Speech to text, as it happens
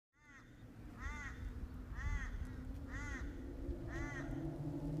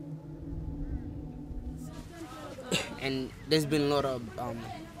and there's been a lot of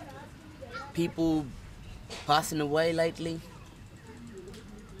people passing away lately.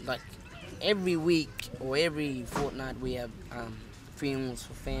 Like every week or every fortnight we have funerals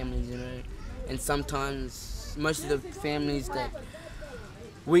for families, you know, and sometimes most of the families that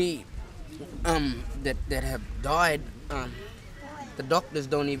we that have died, the doctors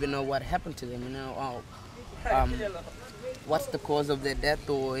don't even know what happened to them, you know. What's the cause of their death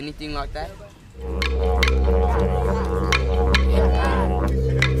or anything like that.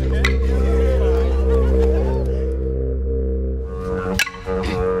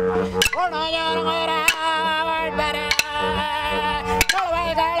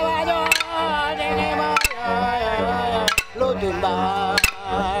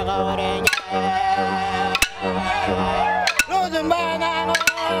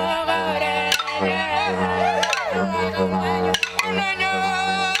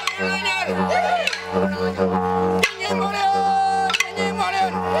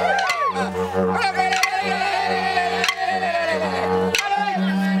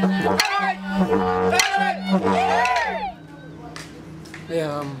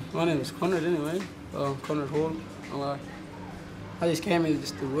 Yeah, my name is Conrad anyway, Conrad Hall. I just came here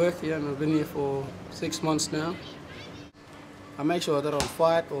just to work here and I've been here for 6 months now. I make sure they don't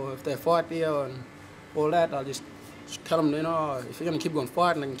fight, or if they fight here and all that, I'll just tell them, you know, if you're going to keep going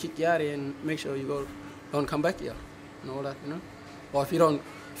fighting, I can kick you out here and make sure you don't come back here and all that, you know. Or if you don't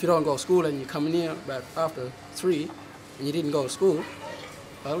go to school and you come in here about after 3 and you didn't go to school,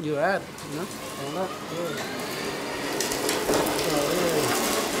 well, you're out, you know, all that, yeah.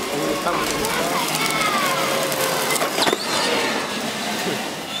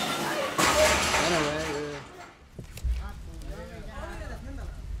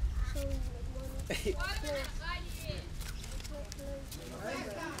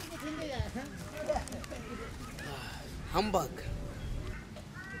 Humbug.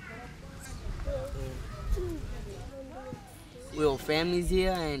 We're all families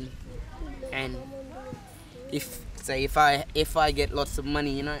here, and if I get lots of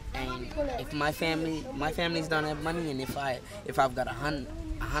money, you know, and if my families don't have money, and if I've got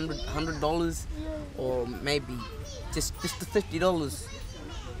 $100 or maybe just the $50,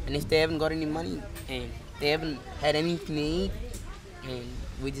 and if they haven't got any money and they haven't had anything to eat, and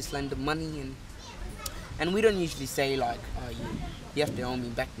we just lend them money, and we don't usually say like, oh, you have to owe me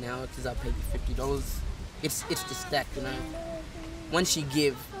back now because I paid you $50. It's just that, you know. Once you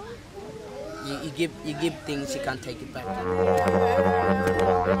give, you give things, you can't take it back.